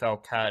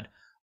PFL card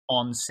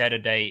on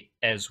Saturday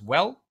as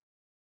well.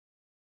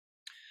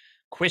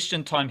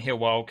 Question time here,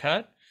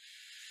 Wildcard.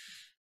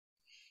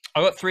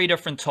 I've got 3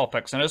 different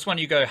topics, and I just want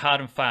you to go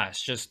hard and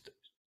fast. Just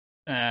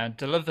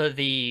deliver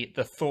the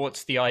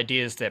thoughts, the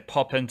ideas that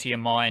pop into your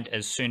mind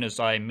as soon as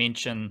I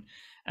mention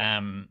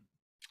some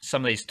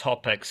of these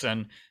topics,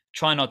 and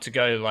try not to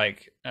go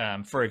like,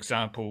 for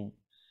example,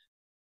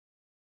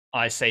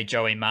 I say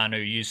Joey Manu,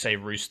 you say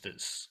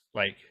Roosters.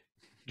 Like,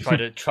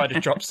 try to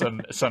drop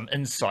some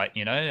insight,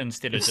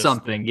 instead of just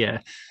something,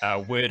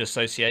 word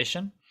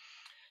association.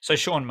 So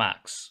Sean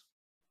Marks.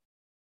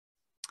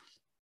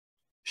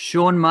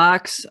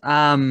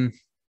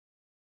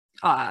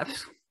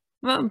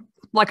 Well,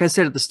 like I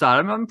said at the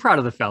start, I'm proud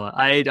of the fella.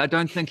 I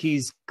don't think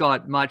he's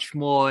got much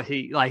more.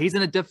 He's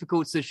in a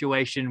difficult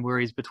situation where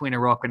he's between a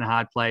rock and a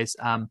hard place.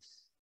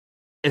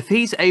 If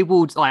he's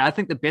able to, I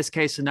think the best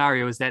case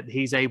scenario is that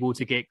he's able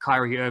to get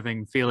Kyrie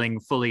Irving feeling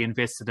fully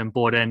invested and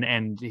bought in,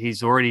 and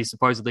he's already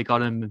supposedly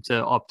got him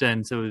to opt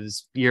in to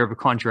his year of a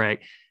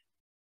contract.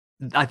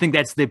 I think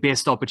that's their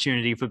best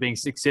opportunity for being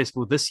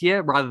successful this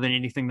year, rather than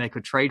anything they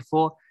could trade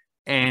for.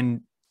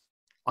 And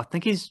I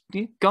think he's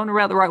going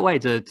about the right way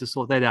to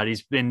sort that out.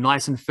 He's been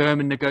nice and firm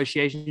in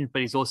negotiations,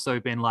 but he's also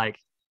been like,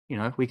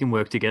 we can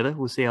work together.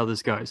 We'll see how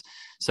this goes.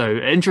 So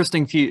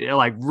interesting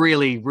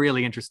really,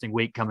 really interesting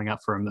week coming up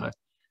for him though.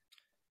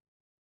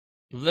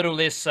 Little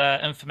less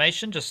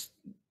information, just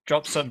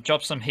drop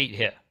some heat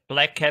here.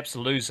 Blackcaps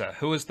loser.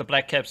 Who is the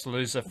Blackcaps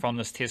loser from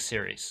this test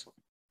series?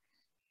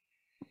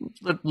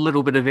 A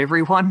little bit of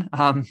everyone.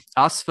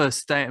 Us for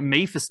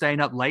staying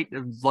up late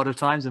a lot of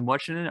times and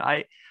watching it.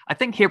 I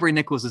think Hebrew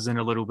Nichols is in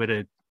a little bit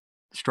of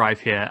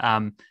strife here.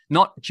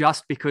 Not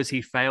just because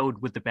he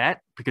failed with the bat,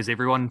 because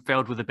everyone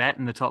failed with the bat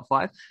in the top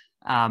 5,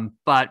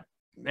 but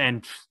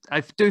and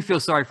I do feel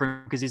sorry for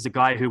him because he's a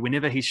guy who,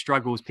 whenever he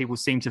struggles, people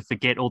seem to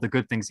forget all the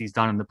good things he's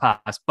done in the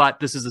past. But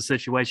this is a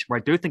situation where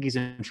I do think he's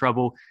in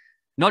trouble,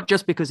 not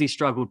just because he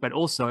struggled, but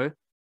also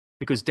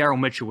because Daryl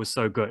Mitchell was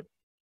so good.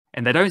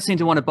 And they don't seem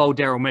to want to bowl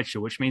Daryl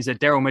Mitchell, which means that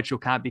Daryl Mitchell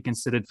can't be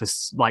considered for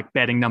like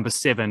batting number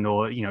 7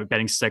 or,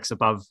 batting 6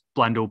 above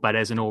Blundell, but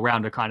as an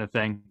all-rounder kind of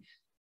thing.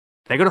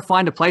 They got to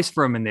find a place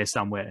for him in there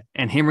somewhere.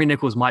 And Henry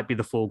Nicholls might be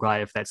the fall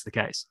guy if that's the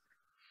case.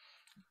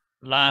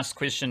 Last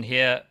question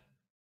here.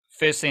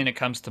 First thing that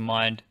comes to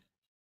mind,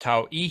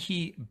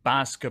 Tauihi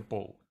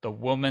basketball. The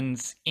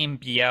women's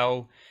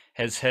NBL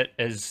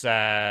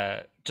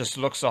just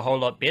looks a whole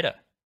lot better.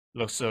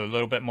 Looks a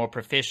little bit more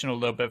professional, a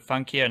little bit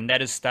funkier, and that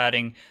is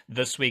starting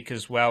this week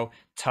as well.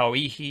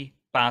 Tauihi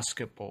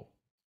basketball.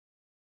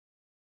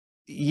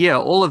 Yeah,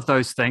 all of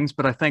those things,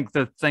 but I think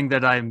the thing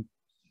that I'm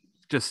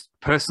just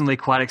personally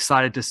quite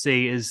excited to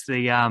see is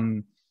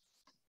the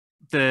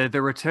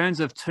returns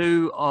of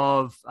 2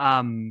 of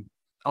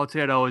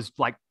Aotearoa's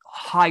like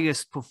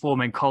highest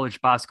performing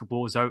college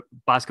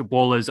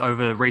basketballers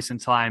over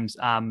recent times.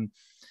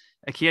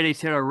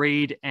 Aotearoa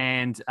Reid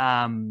and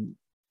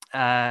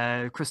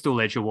Crystal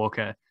Ledger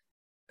Walker,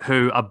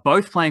 who are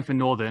both playing for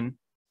Northern,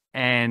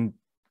 and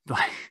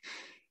like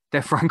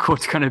their front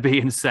court's going to be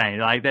insane.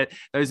 Like that,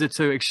 those are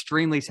 2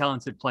 extremely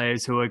talented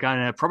players who are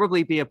going to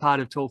probably be a part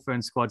of Tall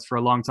Fern squads for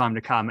a long time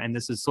to come. And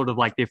this is sort of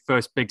like their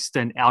first big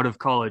stint out of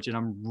college, and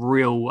I'm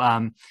real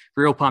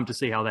pumped to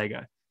see how they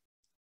go.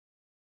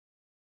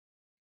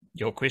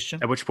 Your question?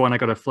 At which point I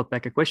got to flip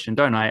back a question,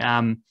 don't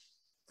I?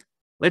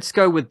 Let's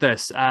go with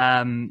this.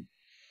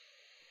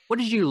 What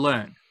did you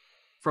learn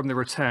from the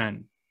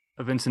return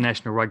of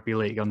International Rugby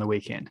League on the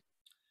weekend?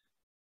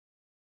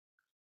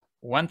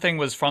 One thing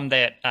was from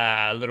that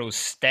little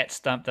stat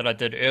stump that I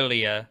did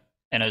earlier,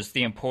 and is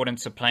the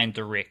importance of playing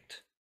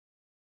direct.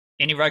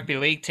 Any rugby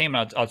league team,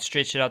 I'd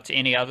stretch it out to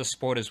any other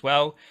sport as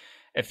well.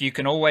 If you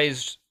can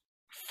always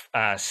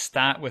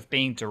start with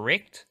being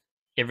direct,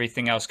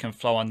 everything else can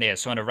flow on there.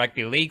 So in a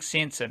rugby league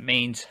sense, it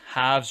means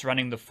halves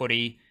running the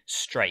footy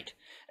straight.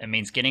 It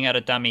means getting out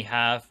of dummy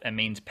half. It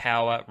means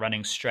power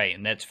running straight.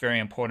 And that's very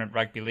important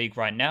rugby league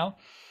right now.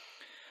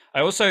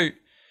 I also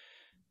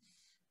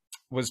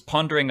was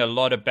pondering a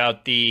lot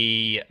about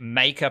the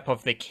makeup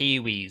of the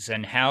Kiwis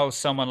and how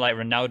someone like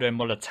Ronaldo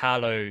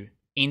Mulitalo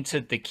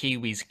entered the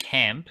Kiwis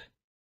camp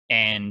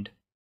and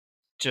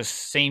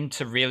just seemed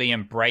to really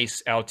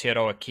embrace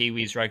Aotearoa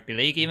Kiwis Rugby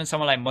League. Even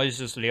someone like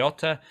Moses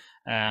Leota,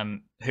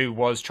 who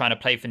was trying to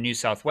play for New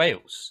South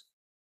Wales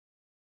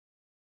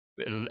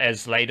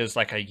as late as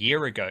like a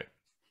year ago.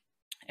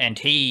 And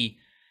he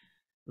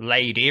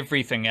laid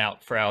everything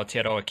out for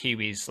Aotearoa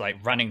Kiwis,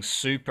 like running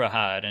super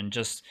hard, and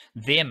just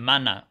their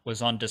mana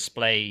was on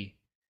display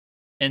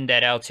in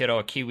that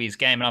Aotearoa Kiwis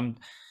game. And I'm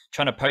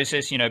trying to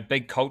process,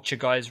 big culture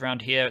guys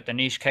around here at the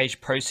Niche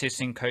Cage,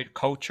 processing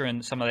culture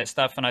and some of that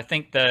stuff. And I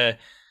think the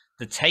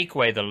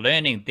takeaway, the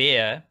learning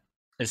there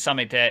is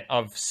something that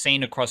I've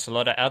seen across a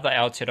lot of other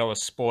Aotearoa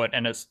sport,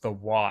 and it's the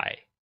why.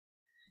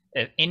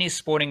 If any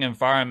sporting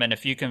environment,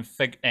 if you can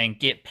and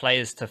get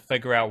players to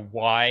figure out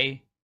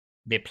why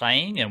they're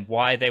playing and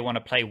why they want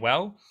to play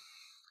well,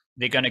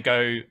 they're going to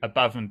go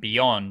above and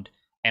beyond.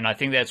 And I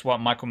think that's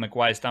what Michael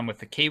Maguire's done with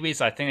the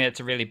Kiwis. I think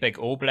that's a really big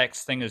All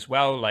Blacks thing as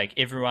well. Like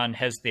everyone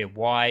has their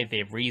why,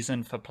 their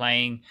reason for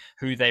playing,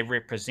 who they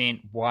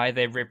represent, why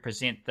they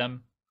represent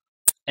them.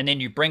 And then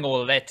you bring all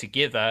of that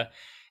together,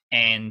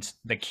 and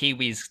the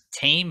Kiwis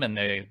team and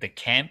the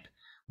camp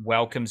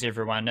welcomes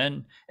everyone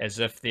in as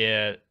if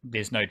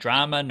there's no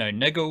drama, no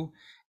niggle,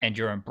 and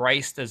you're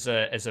embraced as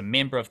a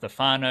member of the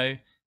whānau,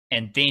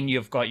 and then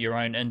you've got your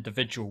own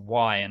individual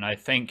why. And I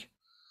think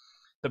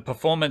the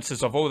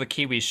performances of all the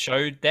Kiwis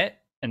showed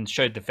that and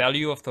showed the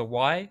value of the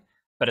why,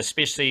 but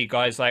especially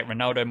guys like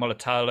Ronaldo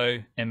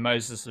Mulitalo and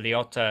Moses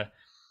Leota,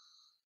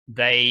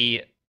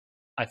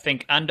 I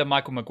think under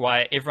Michael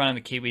Maguire, everyone in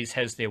the Kiwis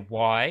has their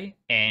why,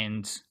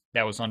 and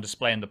that was on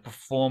display in the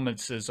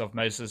performances of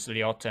Moses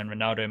Leota and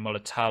Ronaldo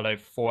Mulitalo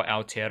for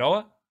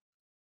Aotearoa.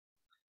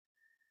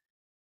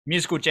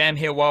 Musical jam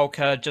here,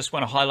 Walker. Just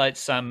want to highlight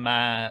some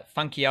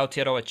funky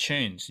Aotearoa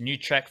tunes. New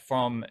track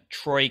from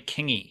Troy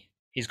Kingi.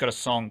 He's got a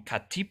song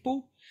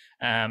Katipu,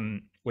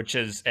 which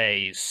is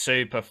a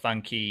super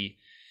funky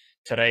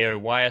Te Reo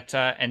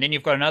Waiata. And then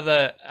you've got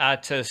another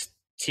artist,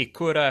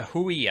 Tikura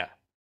Huia,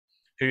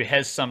 who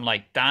has some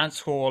like dance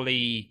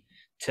hall-y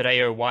Te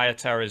Reo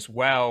Waiata as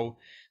well.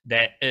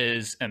 That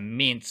is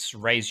immense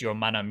Raise Your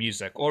Mana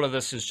music. All of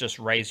this is just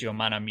Raise Your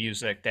Mana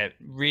music that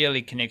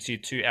really connects you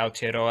to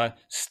Aotearoa,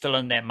 still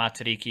in that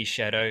Matariki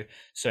shadow.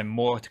 So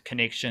more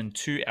connection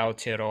to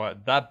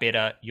Aotearoa, the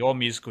better. Your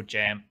musical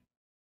jam.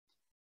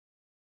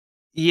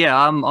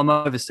 Yeah, I'm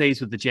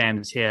overseas with the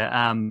jams here.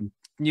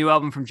 New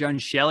album from Joan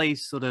Shelley,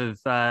 sort of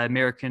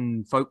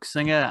American folk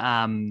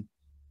singer.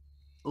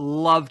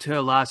 Loved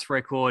her last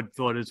record,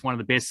 thought it was one of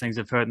the best things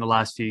I've heard in the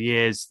last few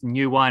years.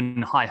 New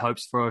one, high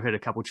hopes for her, heard a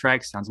couple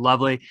tracks, sounds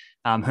lovely.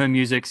 Her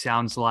music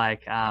sounds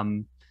like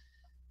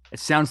it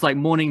sounds like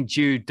morning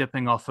dew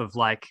dipping off of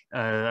like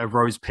a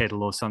rose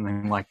petal or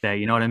something like that.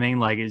 You know what I mean?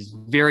 Like it's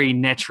very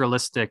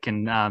naturalistic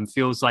and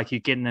feels like you're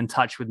getting in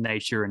touch with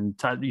nature and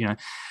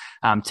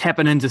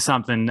tapping into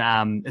something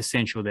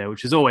essential there,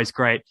 which is always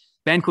great.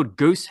 Band called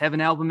Goose have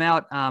an album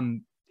out.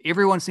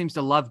 Everyone seems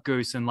to love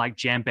Goose in like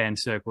jam band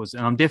circles,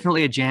 and I'm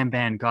definitely a jam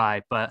band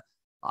guy, but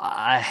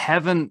I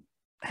haven't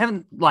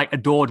like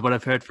adored what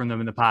I've heard from them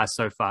in the past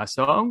so far.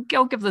 So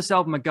I'll give this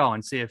album a go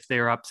and see if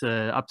they're up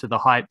to the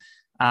hype.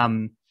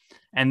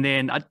 And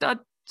then I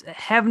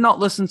have not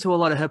listened to a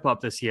lot of hip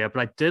hop this year,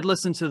 but I did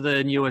listen to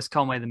the newest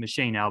Conway the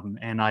Machine album,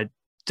 and I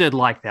did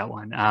like that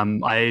one.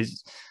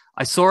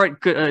 I saw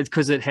it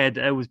because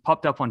it was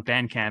popped up on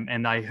Bandcamp,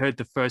 and I heard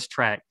the first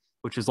track,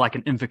 which was like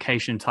an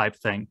invocation type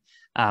thing,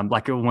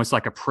 like almost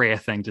like a prayer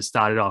thing to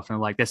start it off. And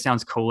I'm like, that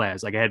sounds cool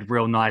as like, I had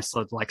real nice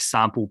like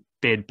sample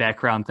bed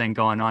background thing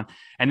going on.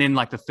 And then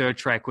like the third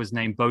track was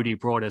named Bodhi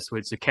Broadus,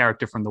 which is a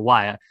character from The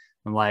Wire.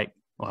 I'm like,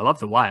 well, I love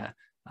The Wire.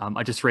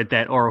 I just read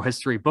that oral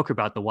history book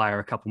about The Wire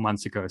a couple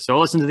months ago. So I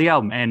listened to the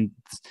album, and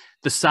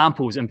the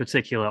samples in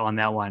particular on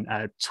that one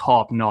are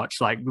top notch,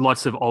 like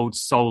lots of old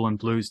soul and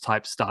blues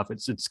type stuff.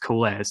 It's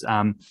cool as.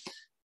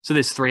 So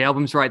there's 3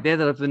 albums right there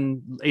that I've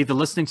been either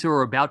listening to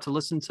or about to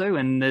listen to,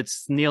 and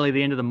it's nearly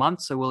the end of the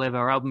month. So we'll have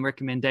our album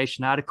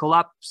recommendation article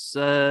up.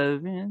 So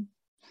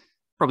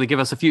probably give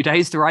us a few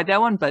days to write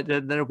that one, but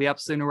that'll be up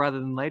sooner rather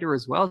than later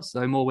as well.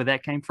 So more where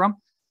that came from.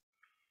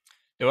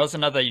 There was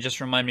another, you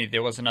just remind me,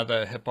 there was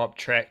another hip hop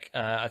track.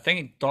 I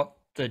think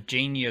Dr.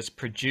 Genius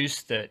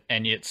produced it,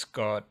 and it's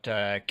got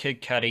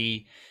Kid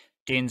Cudi,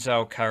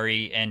 Denzel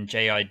Curry, and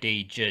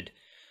JID Jid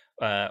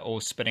all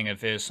spitting a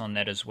verse on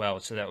that as well.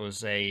 So that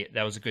was a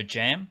good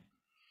jam.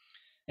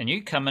 And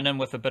you coming in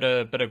with a bit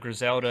of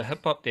Griselda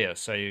hip hop there.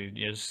 So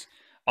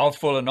I've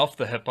fallen off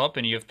the hip hop,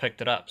 and you've picked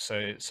it up.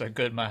 So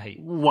good, mahi.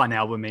 One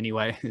album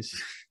anyway.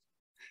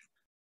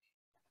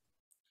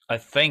 I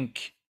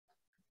think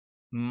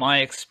my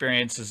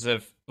experience is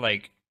of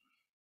like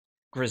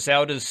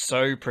Griselda's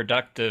so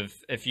productive.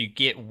 If you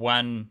get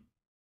one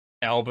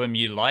album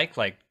you like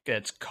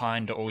that's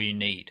kind of all you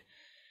need.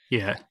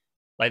 Yeah.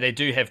 Like they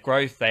do have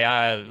growth. They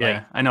are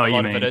like, I know what you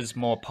mean. A lot of it is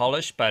more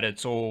polished, but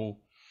it's all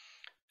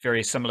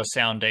very similar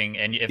sounding.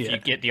 And if you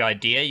get the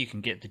idea, you can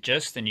get the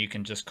gist, and you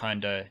can just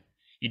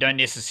you don't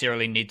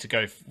necessarily need to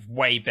go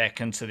way back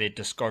into their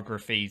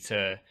discography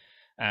to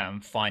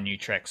find new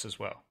tracks as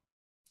well.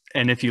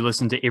 And if you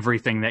listen to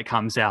everything that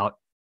comes out,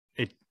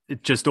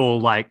 it just all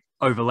like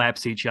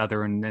overlaps each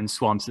other and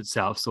swamps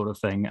itself, sort of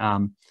thing.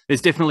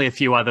 There's definitely a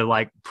few other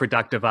like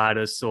productive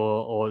artists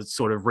or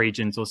sort of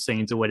regions or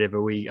scenes or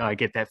whatever. We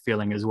get that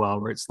feeling as well,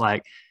 where it's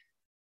like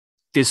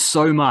there's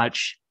so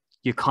much,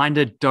 you kind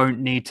of don't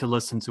need to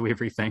listen to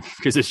everything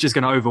because it's just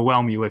going to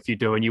overwhelm you if you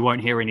do, and you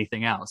won't hear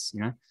anything else,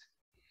 you know?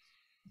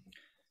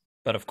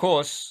 But of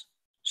course,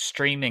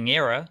 streaming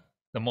era,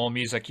 the more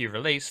music you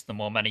release, the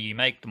more money you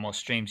make, the more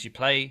streams you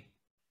play.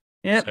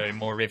 Yeah. So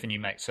more revenue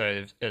make.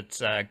 So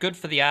it's good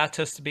for the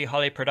artist to be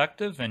highly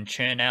productive and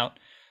churn out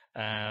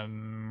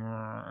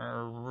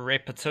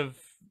repetitive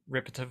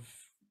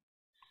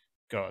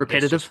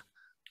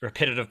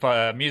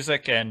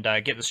music and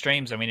get the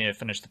streams. And we need to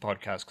finish the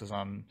podcast because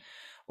I'm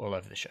all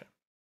over the show.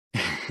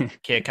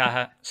 Kia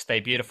kaha, stay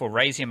beautiful,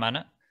 raise your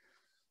mana,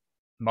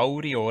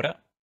 Mauri ora,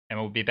 and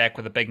we'll be back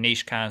with a big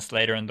niche cast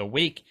later in the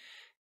week.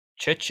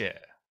 Chicha.